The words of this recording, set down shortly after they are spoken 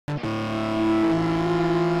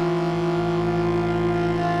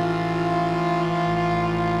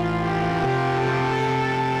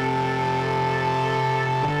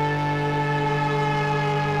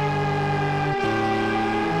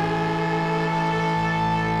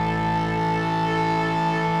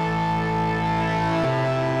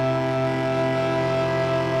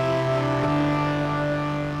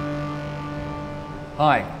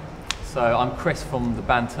Hi, so I'm Chris from the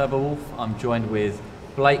band Turbowolf. I'm joined with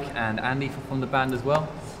Blake and Andy from the band as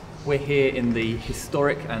well. We're here in the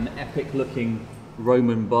historic and epic looking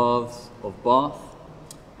Roman baths of Bath,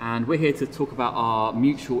 and we're here to talk about our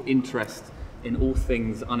mutual interest in all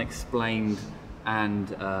things unexplained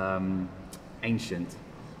and ancient.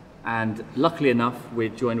 And luckily enough, we're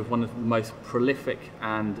joined with one of the most prolific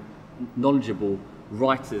and knowledgeable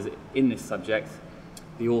writers in this subject,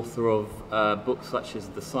 the author of books such as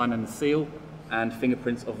The Sign and the Seal and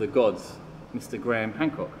Fingerprints of the Gods, Mr. Graham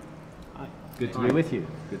Hancock. Hi, good to be with you.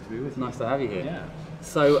 Good to be with you. Nice to have you here. Yeah.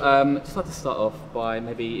 So, just like to start off by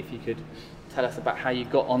maybe if you could tell us about how you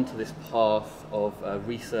got onto this path of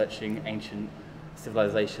researching ancient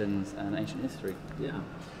civilizations and ancient history. Yeah.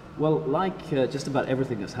 Well, like just about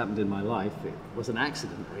everything that's happened in my life, it was an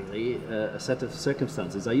accident really, a set of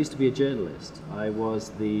circumstances. I used to be a journalist. I was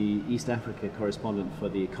the East Africa correspondent for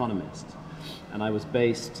The Economist, and I was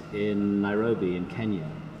based in Nairobi in Kenya.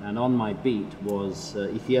 And on my beat was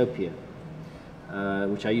Ethiopia,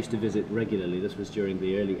 which I used to visit regularly. This was during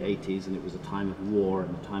the early 80s, and it was a time of war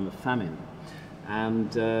and a time of famine.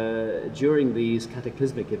 And during these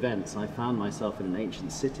cataclysmic events, I found myself in an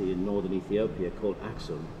ancient city in northern Ethiopia called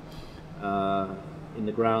Aksum, in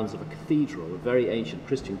the grounds of a cathedral, a very ancient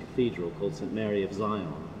Christian cathedral called St. Mary of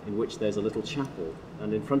Zion, in which there's a little chapel.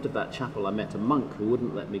 And in front of that chapel, I met a monk who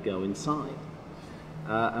wouldn't let me go inside.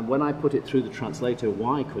 And when I put it through the translator,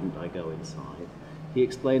 why couldn't I go inside, he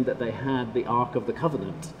explained that they had the Ark of the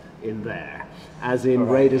Covenant in there, as in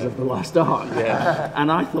Raiders of the Lost Ark. Yeah.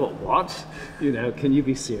 And I thought, what? You know, can you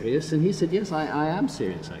be serious? And he said, yes, I am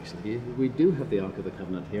serious, actually. We do have the Ark of the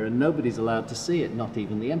Covenant here, and nobody's allowed to see it, not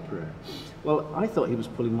even the Emperor. Well, I thought he was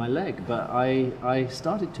pulling my leg, but I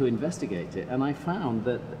started to investigate it, and I found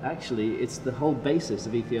that actually it's the whole basis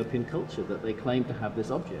of Ethiopian culture, that they claim to have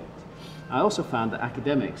this object. I also found that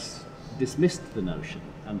academics dismissed the notion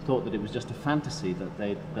and thought that it was just a fantasy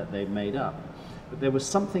that they made up. But there was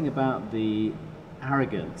something about the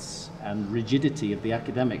arrogance and rigidity of the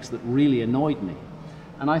academics that really annoyed me.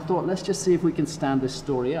 And I thought, let's just see if we can stand this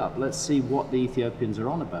story up. Let's see what the Ethiopians are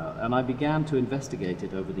on about. And I began to investigate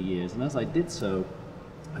it over the years. And as I did so,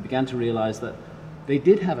 I began to realize that they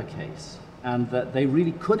did have a case, and that they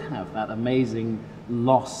really could have that amazing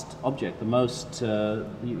lost object, the most, the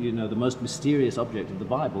most mysterious object of the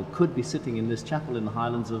Bible, could be sitting in this chapel in the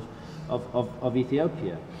highlands of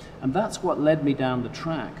Ethiopia. And that's what led me down the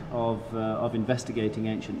track of investigating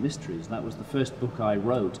ancient mysteries. That was the first book I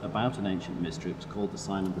wrote about an ancient mystery. It was called The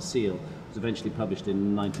Sign and the Seal. It was eventually published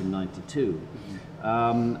in 1992.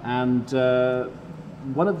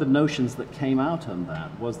 One of the notions that came out on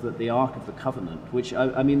that was that the Ark of the Covenant, which,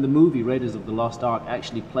 I mean, the movie Raiders of the Lost Ark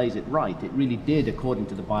actually plays it right. It really did, according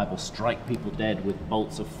to the Bible, strike people dead with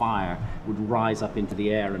bolts of fire, would rise up into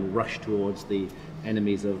the air and rush towards the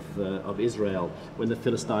enemies of Israel. When the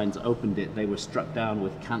Philistines opened it, they were struck down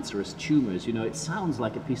with cancerous tumors. You know, it sounds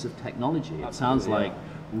like a piece of technology. It sounds like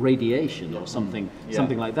radiation or something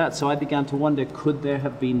like that. So I began to wonder, could there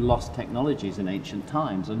have been lost technologies in ancient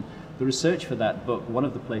times? And the research for that book, one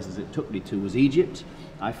of the places it took me to was Egypt.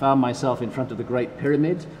 I found myself in front of the Great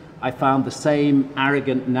Pyramid. I found the same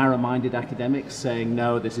arrogant, narrow-minded academics saying,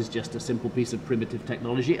 no, this is just a simple piece of primitive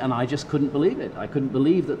technology, and I just couldn't believe it. I couldn't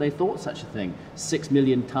believe that they thought such a thing. 6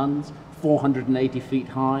 million tons, 480 feet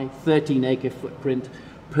high, 13-acre footprint,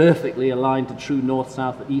 perfectly aligned to true north,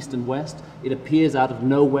 south, east, and west. It appears out of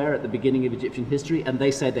nowhere at the beginning of Egyptian history, and they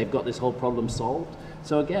say they've got this whole problem solved.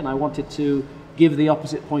 So again, I wanted to give the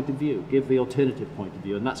opposite point of view, give the alternative point of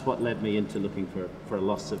view, and that's what led me into looking for a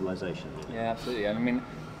lost civilization. Yeah, absolutely. And I mean,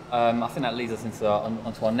 I think that leads us into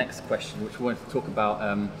onto our next question, which we wanted to talk about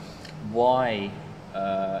why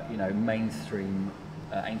mainstream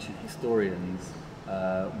ancient historians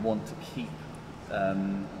want to keep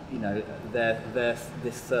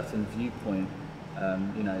this certain viewpoint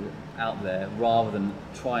out there, rather than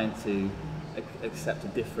trying to accept a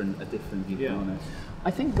different viewpoint on it. I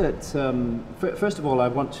think that first of all, I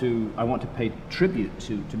want to pay tribute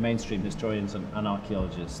to mainstream historians and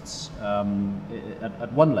archaeologists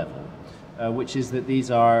at one level, which is that these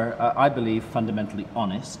are, I believe, fundamentally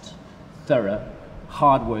honest, thorough,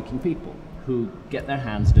 hard-working people who get their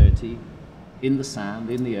hands dirty in the sand,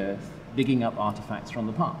 in the earth, digging up artifacts from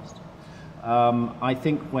the past. I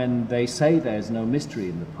think when they say there's no mystery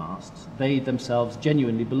in the past, they themselves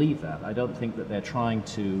genuinely believe that. I don't think that they're trying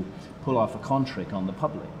to pull off a con trick on the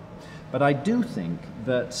public. But I do think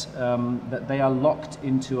that, that they are locked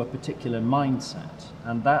into a particular mindset,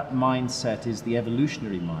 and that mindset is the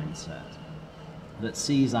evolutionary mindset that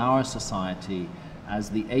sees our society as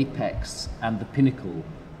the apex and the pinnacle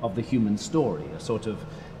of the human story, a sort of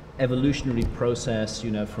evolutionary process,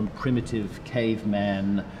 you know, from primitive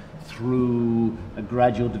cavemen through a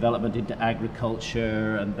gradual development into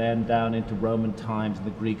agriculture, and then down into Roman times,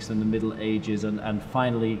 the Greeks and the Middle Ages, and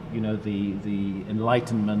finally, you know, the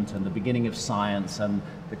Enlightenment and the beginning of science and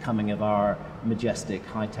the coming of our majestic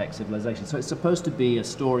high-tech civilization. So it's supposed to be a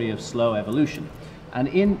story of slow evolution. And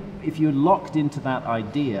if you're locked into that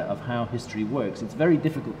idea of how history works, it's very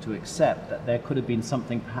difficult to accept that there could have been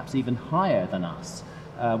something perhaps even higher than us,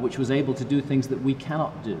 which was able to do things that we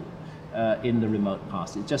cannot do in the remote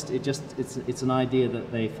past. It's an idea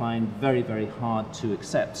that they find very, very hard to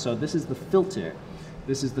accept. So this is the filter.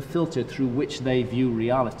 This is the filter through which they view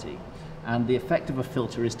reality. And the effect of a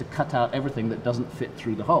filter is to cut out everything that doesn't fit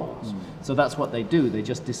through the holes. So that's what they do. They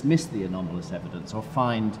just dismiss the anomalous evidence or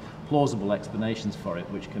find plausible explanations for it,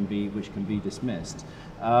 which can be dismissed.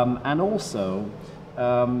 And also,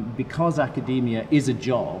 because academia is a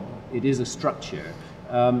job, it is a structure.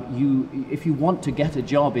 If you want to get a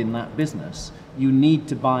job in that business, you need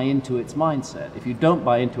to buy into its mindset. If you don't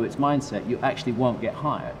buy into its mindset, you actually won't get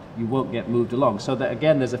hired. You won't get moved along. So that,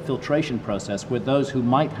 again, there's a filtration process where those who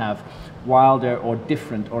might have wilder or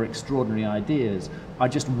different or extraordinary ideas are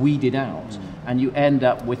just weeded out, and you end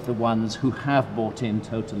up with the ones who have bought in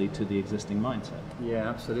totally to the existing mindset. Yeah,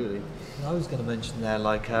 absolutely. I was going to mention there,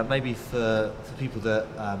 like maybe for people that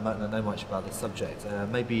might not know much about this subject,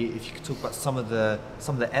 maybe if you could talk about some of the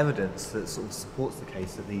evidence that sort of supports the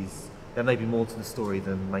case that there may be more to the story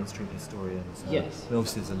than mainstream historians. Yes. I mean,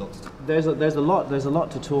 obviously, there's a lot to talk about. There's a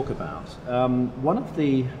lot to talk about. One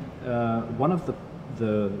of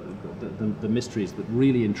the mysteries that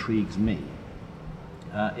really intrigues me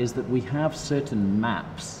is that we have certain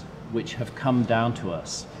maps which have come down to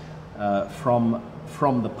us from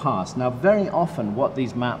the past. Now, very often, what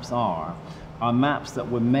these maps are maps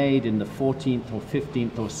that were made in the 14th or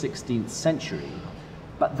 15th or 16th century,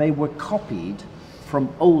 but they were copied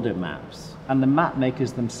from older maps, and the map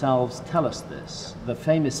makers themselves tell us this. The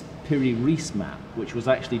famous Piri-Reis map, which was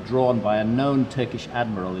actually drawn by a known Turkish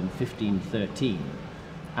admiral in 1513,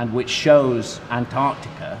 and which shows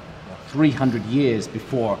Antarctica 300 years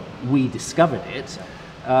before we discovered it,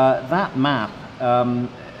 that map,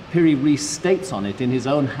 Piri-Reis states on it in his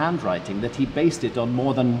own handwriting that he based it on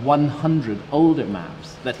more than 100 older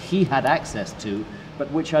maps that he had access to, but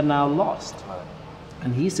which are now lost.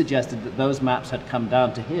 And he suggested that those maps had come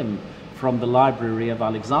down to him from the Library of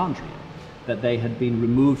Alexandria, that they had been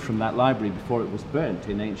removed from that library before it was burnt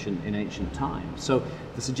in ancient times. So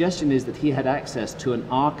the suggestion is that he had access to an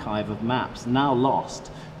archive of maps now lost,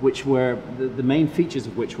 which were the main features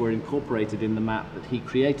of which were incorporated in the map that he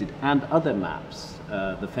created, and other maps.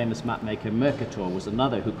 The famous map maker Mercator was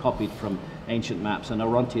another who copied from ancient maps, and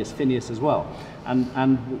Orontius Phineas as well.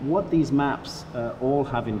 And what these maps all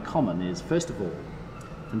have in common is, first of all,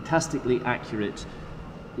 fantastically accurate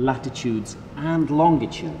latitudes and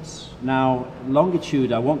longitudes. Now,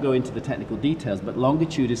 longitude, I won't go into the technical details, but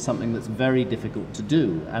longitude is something that's very difficult to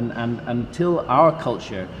do. And until our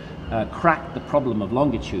culture cracked the problem of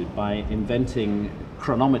longitude by inventing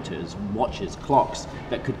chronometers, watches, clocks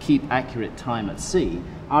that could keep accurate time at sea,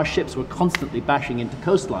 our ships were constantly bashing into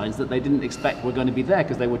coastlines that they didn't expect were going to be there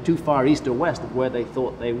because they were too far east or west of where they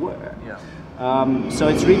thought they were. Yeah. So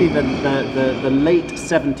it's really the late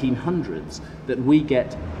 1700s that we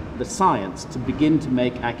get the science to begin to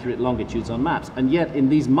make accurate longitudes on maps. And yet in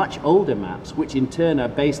these much older maps, which in turn are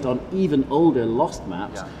based on even older lost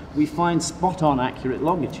maps, we find spot-on accurate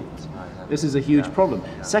longitudes. This is a huge problem.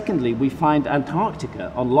 Secondly, we find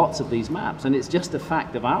Antarctica on lots of these maps, and it's just a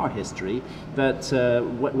fact of our history that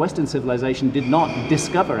Western civilization did not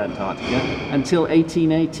discover Antarctica until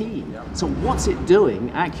 1818. So what's it doing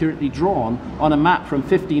accurately drawn on a map from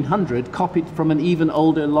 1500 copied from an even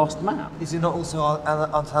older lost map? Is it not also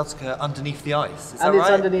Antarctica underneath the ice? Is And that it's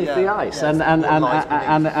right? underneath the ice.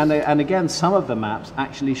 And again, some of the maps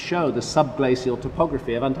actually show the subglacial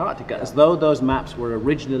topography of Antarctica, as though those maps were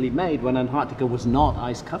originally made when Antarctica was not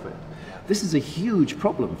ice covered. This is a huge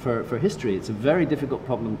problem for history. It's a very difficult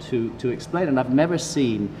problem to explain, and I've never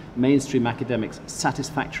seen mainstream academics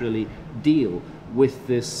satisfactorily deal with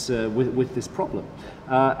this problem.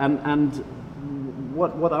 And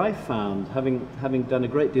what I found, having done a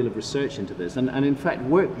great deal of research into this, and in fact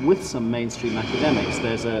worked with some mainstream academics,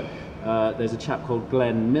 there's a chap called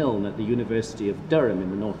Glenn Milne at the University of Durham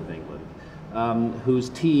in the north of England, whose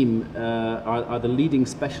team are the leading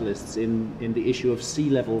specialists in the issue of sea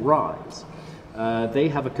level rise. They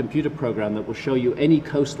have a computer program that will show you any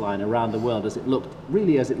coastline around the world as it looked,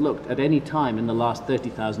 really as it looked at any time in the last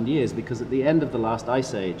 30,000 years, because at the end of the last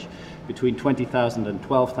ice age, between 20,000 and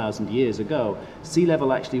 12,000 years ago, sea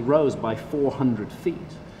level actually rose by 400 feet.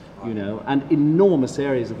 You know, and enormous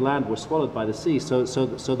areas of land were swallowed by the sea. So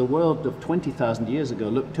the world of 20,000 years ago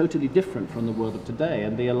looked totally different from the world of today.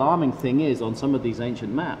 And the alarming thing is, on some of these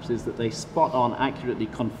ancient maps, is that they spot on accurately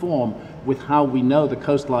conform with how we know the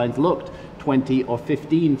coastlines looked 20 or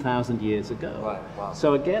 15,000 years ago. Right. Wow.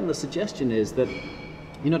 So again, the suggestion is that,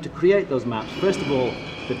 you know, to create those maps, first of all,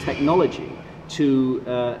 the technology to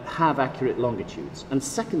have accurate longitudes, and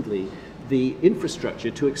secondly, the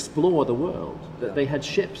infrastructure to explore the world. That they had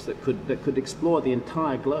ships that could explore the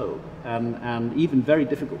entire globe, and even very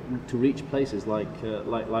difficult to reach places like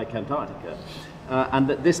Antarctica, and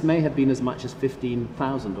that this may have been as much as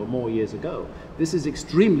 15,000 or more years ago. This is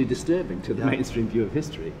extremely disturbing to the mainstream view of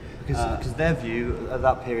history. Because their view at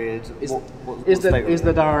that period is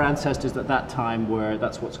that our ancestors at that time were,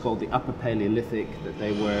 that's what's called the Upper Paleolithic, that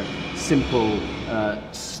they were simple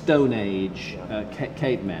Stone Age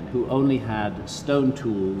cavemen who only had stone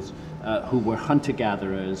tools, who were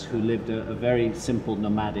hunter-gatherers, who lived a very simple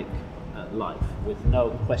nomadic life with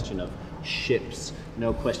no question of ships,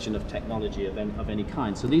 no question of technology of any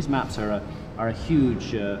kind. So these maps are a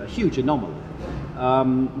huge anomaly.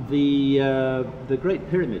 The Great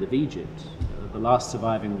Pyramid of Egypt, the last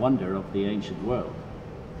surviving wonder of the ancient world,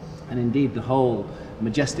 and indeed the whole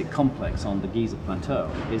majestic complex on the Giza Plateau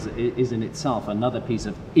is in itself another piece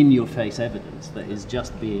of in-your-face evidence that is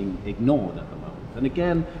just being ignored at the moment. And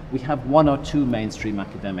again, we have one or two mainstream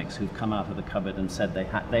academics who've come out of the cupboard and said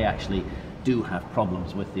they actually do have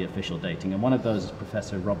problems with the official dating. And one of those is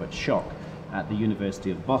Professor Robert Schoch at the University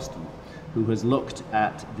of Boston, who has looked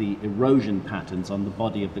at the erosion patterns on the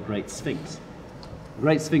body of the Great Sphinx. The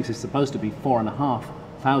Great Sphinx is supposed to be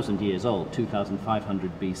 4,500 years old,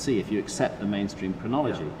 2,500 BC, if you accept the mainstream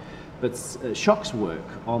chronology. Yeah. But Schoch's work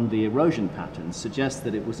on the erosion patterns suggests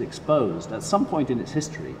that it was exposed at some point in its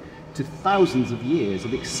history to thousands of years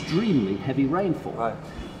of extremely heavy rainfall. Right.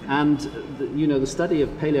 And the study of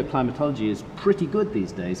paleoclimatology is pretty good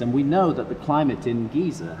these days, and we know that the climate in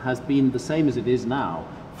Giza has been the same as it is now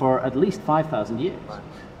for at least 5,000 years. Right.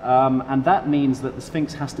 And that means that the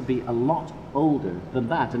Sphinx has to be a lot older than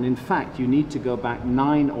that. And in fact, you need to go back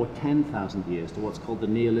 9,000 or 10,000 years to what's called the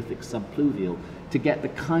Neolithic subpluvial to get the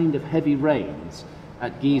kind of heavy rains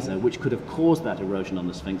at Giza which could have caused that erosion on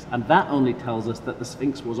the Sphinx. And that only tells us that the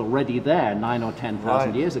Sphinx was already there 9,000 or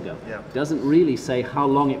 10,000 years ago. Yeah. It doesn't really say how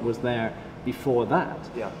long it was there before that.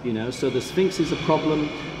 Yeah. You know, so the Sphinx is a problem.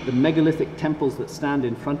 The megalithic temples that stand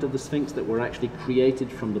in front of the Sphinx that were actually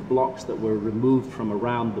created from the blocks that were removed from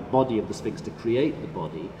around the body of the Sphinx to create the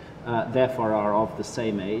body, therefore are of the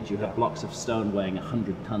same age. You have blocks of stone weighing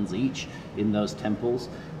 100 tons each in those temples.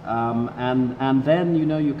 And then, you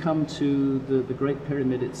know, you come to the Great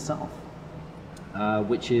Pyramid itself,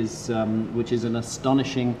 which is an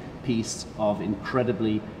astonishing piece of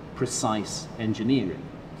incredibly precise engineering.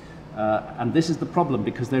 And this is the problem,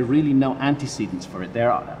 because there are really no antecedents for it.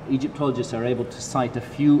 Egyptologists are able to cite a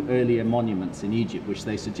few earlier monuments in Egypt which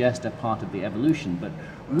they suggest are part of the evolution, but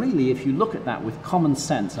really if you look at that with common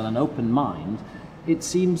sense and an open mind, it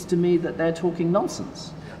seems to me that they're talking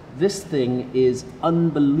nonsense. This thing is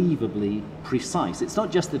unbelievably precise. It's not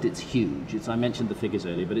just that it's huge, I mentioned the figures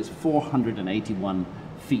earlier, but it's 481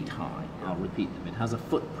 feet high. I'll repeat them. It has a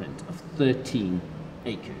footprint of 13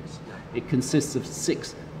 acres. It consists of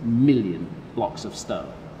 6 million blocks of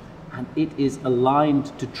stone, and it is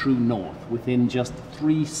aligned to true north within just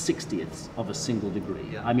 3/60ths of a single degree.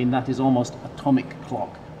 Yeah. I mean, that is almost atomic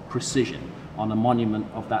clock precision on a monument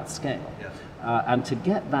of that scale. Yeah. And to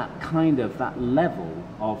get that level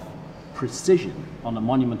of precision on a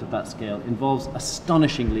monument of that scale involves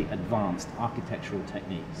astonishingly advanced architectural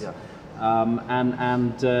techniques. Yeah.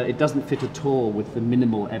 And it doesn't fit at all with the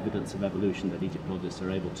minimal evidence of evolution that Egyptologists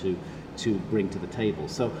are able to bring to the table.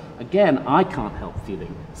 So again, I can't help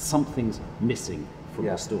feeling something's missing from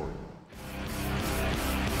the story.